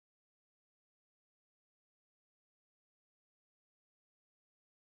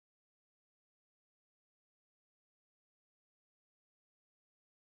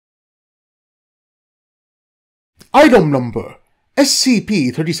Item Number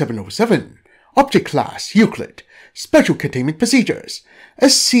SCP-3707 Object Class Euclid Special Containment Procedures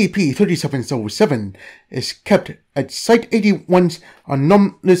SCP-3707 is kept at Site-81's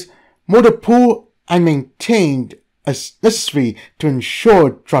anomalous motor pool and maintained as necessary to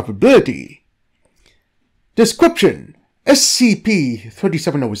ensure drivability. Description: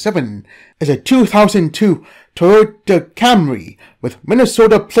 SCP-3707 is a 2002 Toyota Camry with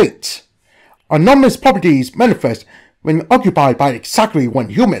Minnesota plates. Anomalous properties manifest when occupied by exactly one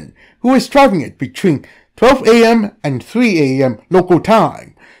human, who is driving it between 12 a.m. and 3 a.m. local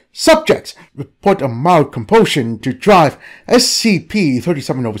time. Subjects report a mild compulsion to drive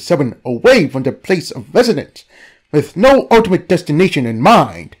SCP-3707 away from the place of residence, with no ultimate destination in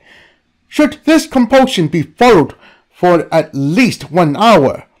mind. Should this compulsion be followed for at least 1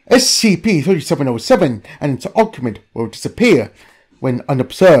 hour, SCP-3707 and its occupant will disappear when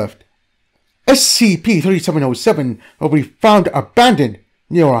unobserved. SCP-3707 will be found abandoned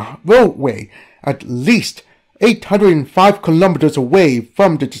near a roadway at least 805 kilometers away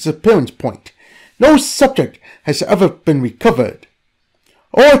from the disappearance point. No subject has ever been recovered.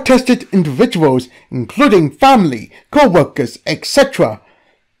 All tested individuals, including family, co-workers, etc.,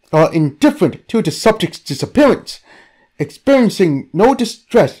 are indifferent to the subject's disappearance, experiencing no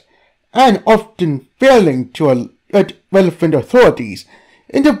distress and often failing to alert relevant authorities.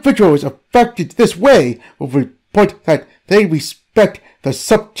 Individuals affected this way will report that they respect the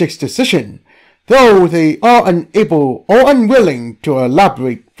subject's decision, though they are unable or unwilling to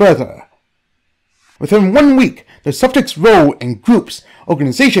elaborate further. Within 1 week, the subject's role in groups,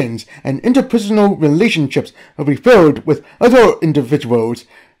 organizations, and interpersonal relationships will be filled with other individuals,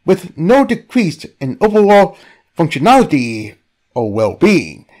 with no decrease in overall functionality or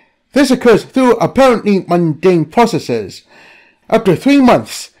well-being. This occurs through apparently mundane processes. After 3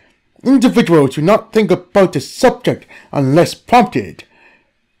 months, individuals do not think about the subject unless prompted.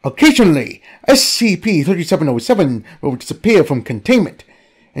 Occasionally, SCP-3707 will disappear from containment.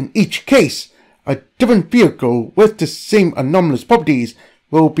 In each case, a different vehicle with the same anomalous properties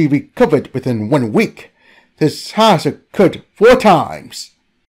will be recovered within 1 week. This has occurred 4 times.